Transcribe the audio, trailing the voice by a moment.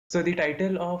So the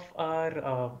title of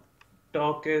our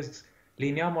talk is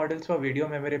Linear Models for Video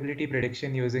Memorability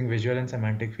Prediction Using Visual and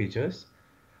Semantic Features.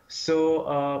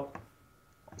 So,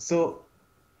 so,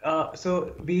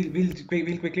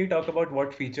 we'll quickly talk about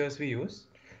what features we use.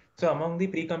 So among the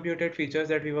pre-computed features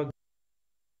that we were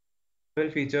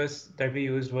features that we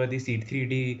used were the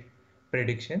C3D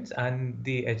predictions and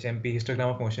the HMP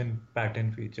histogram of motion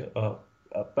pattern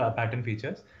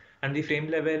features. And the frame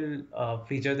level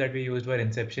features that we used were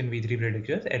inception V3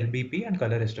 predictors, LBP, and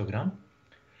color histogram.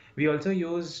 We also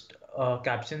used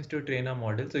captions to train our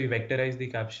model. So we vectorized the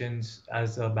captions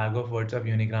as a bag of words of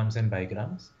unigrams and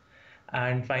bigrams.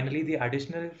 And finally, the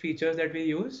additional features that we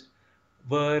used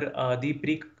were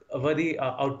the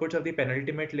outputs of the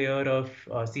penultimate layer of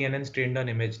CNNs trained on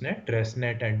ImageNet,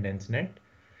 ResNet, and DenseNet.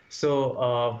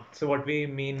 So what we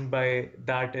mean by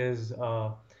that is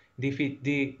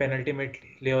the penultimate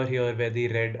layer here, where the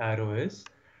red arrow is.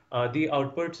 The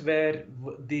outputs were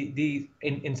the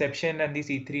inception and the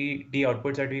C3D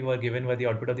outputs that we were given were the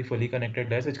output of the fully connected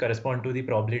layers, which correspond to the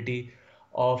probability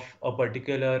of a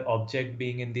particular object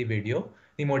being in the video.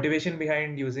 The motivation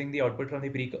behind using the output from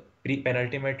the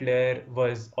penultimate layer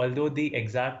was, although the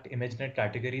exact ImageNet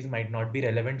categories might not be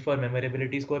relevant for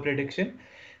memorability score prediction,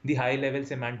 the high level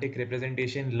semantic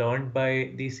representation learned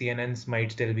by the CNNs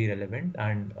might still be relevant,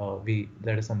 and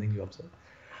that is something we observe.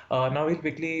 Now we'll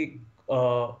quickly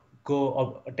talk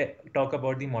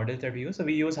about the models that we use. So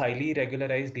we use highly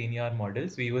regularized linear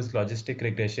models. We use logistic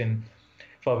regression,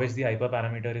 for which the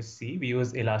hyperparameter is C. We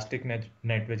use elastic net,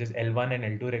 which is L1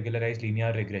 and L2 regularized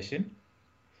linear regression,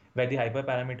 where the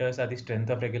hyperparameters are the strength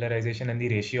of regularization and the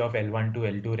ratio of L1 to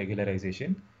L2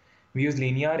 regularization. We use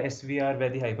linear SVR, where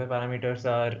the hyperparameters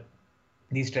are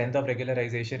the strength of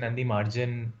regularization and the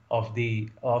margin of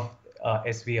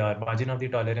SVR, margin of the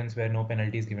tolerance, where no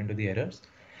penalty is given to the errors.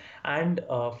 And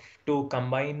to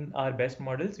combine our best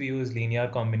models, we use linear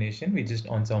combination. We just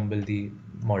ensemble the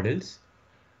models.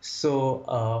 So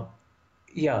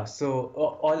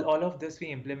all of this we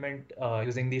implement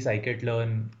using the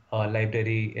scikit-learn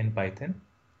library in Python.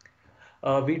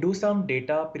 We do some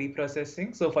data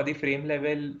pre-processing. So for the frame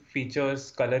level features,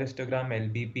 color histogram,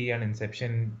 LBP, and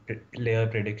inception layer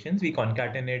predictions, we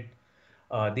concatenate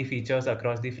the features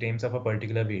across the frames of a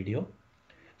particular video.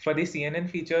 For the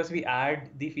CNN features, we add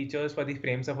the features for the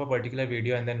frames of a particular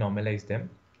video and then normalize them.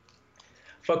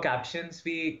 For captions,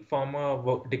 we form a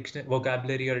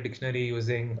vocabulary or dictionary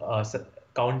using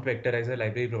count vectorizer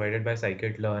library provided by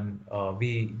scikit-learn.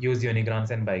 We use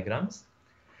unigrams and bigrams.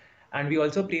 And we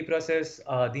also pre-process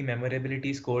the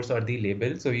memorability scores or the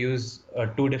labels. So we use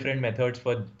two different methods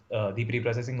for the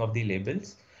pre-processing of the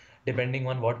labels, depending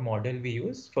on what model we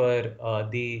use. For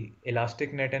the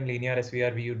elastic net and linear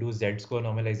SVR, we do Z-score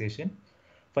normalization.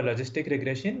 For logistic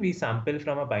regression, we sample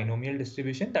from a binomial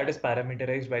distribution that is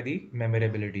parameterized by the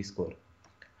memorability score.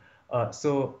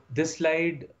 So this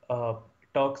slide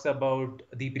talks about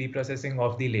the pre-processing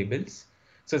of the labels.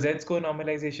 So Z-score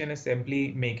normalization is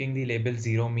simply making the label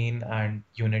zero mean and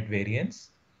unit variance.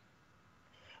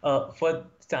 For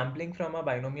sampling from a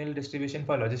binomial distribution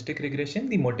for logistic regression,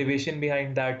 the motivation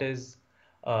behind that is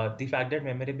the fact that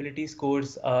memorability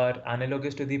scores are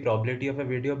analogous to the probability of a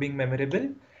video being memorable,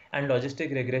 and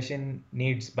logistic regression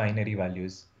needs binary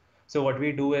values. So what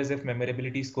we do is, if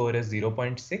memorability score is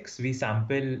 0.6, we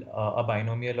sample a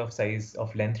binomial of size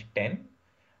of length 10,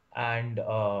 and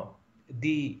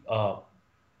the uh,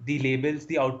 the labels,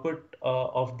 the output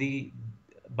of the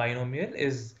binomial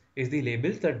is the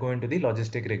labels that go into the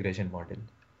logistic regression model.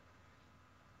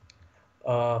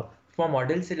 For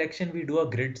model selection, we do a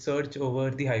grid search over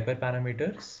the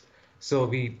hyperparameters. So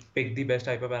we pick the best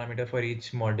hyperparameter for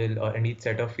each model and each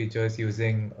set of features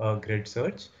using a grid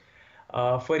search.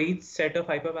 For each set of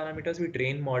hyperparameters, we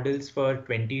train models for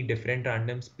 20 different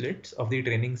random splits of the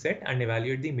training set and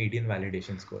evaluate the median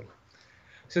validation score.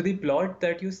 So the plot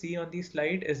that you see on the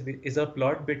slide is a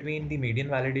plot between the median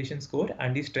validation score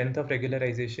and the strength of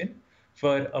regularization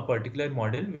for a particular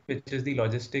model, which is the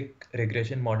logistic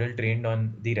regression model trained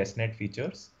on the ResNet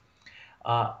features.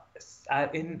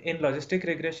 In logistic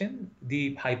regression,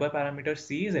 the hyperparameter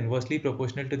C is inversely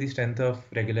proportional to the strength of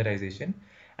regularization.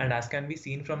 And as can be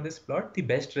seen from this plot, the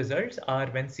best results are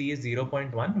when C is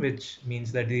 0.1, which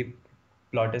means that the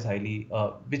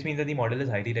which means that the model is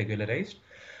highly regularized.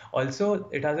 Also,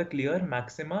 it has a clear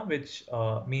maxima, which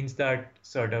means that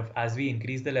sort of as we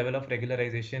increase the level of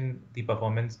regularization, the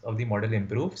performance of the model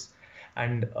improves,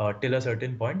 and till a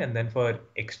certain point, and then for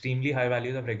extremely high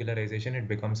values of regularization, it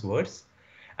becomes worse.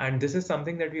 And this is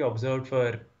something that we observed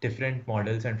for different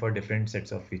models and for different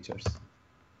sets of features.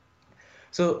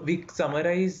 So we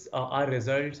summarize our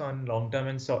results on long-term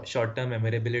and short-term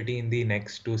memorability in the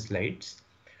next two slides.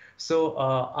 So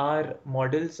our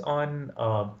models on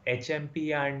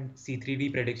HMP and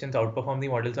C3D predictions outperform the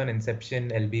models on Inception,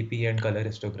 LBP, and color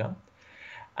histogram.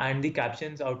 And the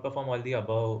captions outperform all the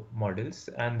above models.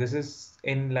 And this is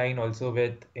in line also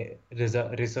with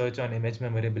research on image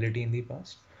memorability in the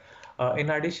past.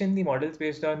 In addition, the models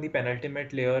based on the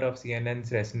penultimate layer of CNN's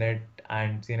ResNet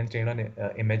and CNN trained on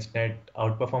ImageNet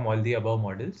outperform all the above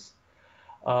models.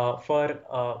 For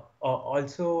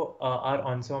also our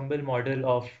ensemble model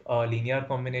of linear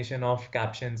combination of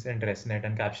captions and ResNet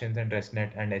and captions and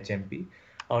ResNet and HMP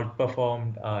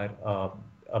outperformed our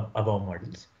above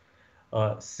models.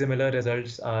 Similar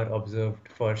results are observed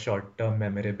for short-term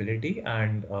memorability,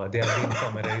 and they have been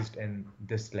summarized in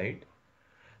this slide.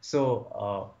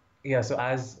 So yeah, so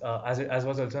as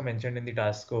was also mentioned in the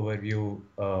task overview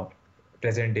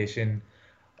presentation,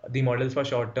 the models for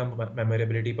short-term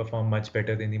memorability perform much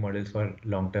better than the models for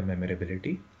long-term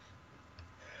memorability.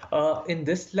 In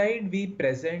this slide, we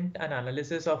present an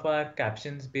analysis of our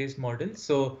captions-based models.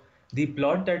 So the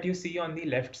plot that you see on the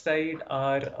left side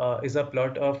is a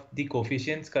plot of the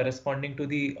coefficients corresponding to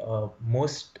the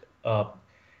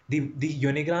the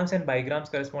unigrams and bigrams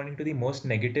corresponding to the most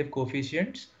negative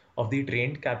coefficients of the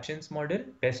trained captions model,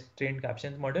 best trained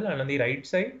captions model, and on the right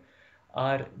side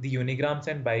are the unigrams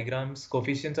and bigrams,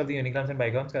 coefficients of the unigrams and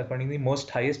bigrams corresponding to the most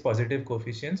highest positive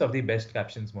coefficients of the best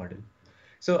captions model.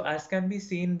 So as can be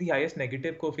seen, the highest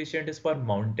negative coefficient is for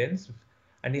mountains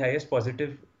and the highest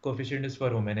positive coefficient is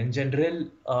for women. In general,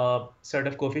 sort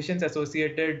of coefficients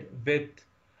associated with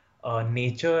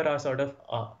nature are sort of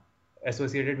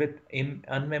associated with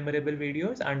unmemorable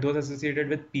videos, and those associated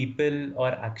with people or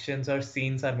actions or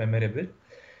scenes are memorable.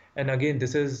 And again,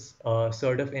 this is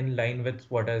sort of in line with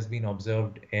what has been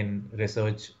observed in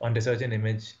research and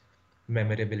image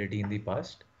memorability in the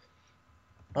past.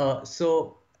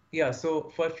 So yeah,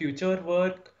 so for future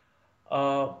work,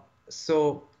 uh,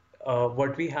 so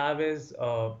what we have is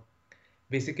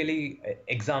basically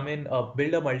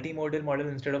build a multimodal model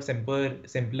instead of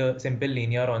simple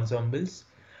linear ensembles.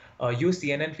 Use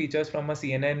CNN features from a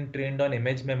CNN trained on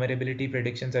image memorability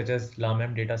prediction such as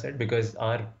LAMM dataset, because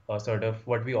our sort of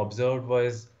what we observed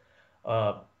was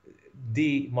uh,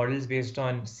 the models based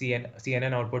on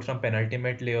CNN output from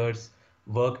penultimate layers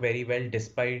work very well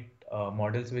despite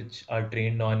models which are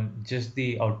trained on just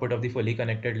the output of the fully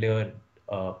connected layer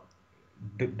uh,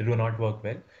 do not work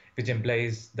well, which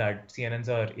implies that CNNs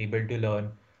are able to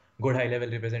learn good high-level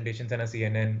representations, and a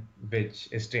CNN which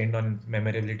is trained on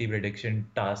memorability prediction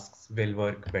tasks will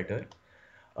work better.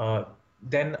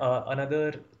 Then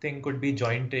another thing could be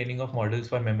joint training of models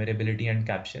for memorability and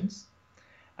captions.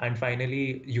 And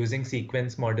finally, using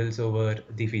sequence models over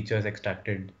the features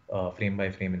extracted frame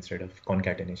by frame instead of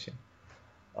concatenation.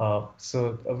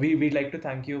 We'd like to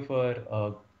thank you for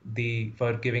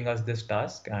for giving us this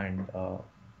task, and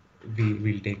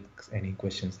we'll take any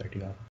questions that you have.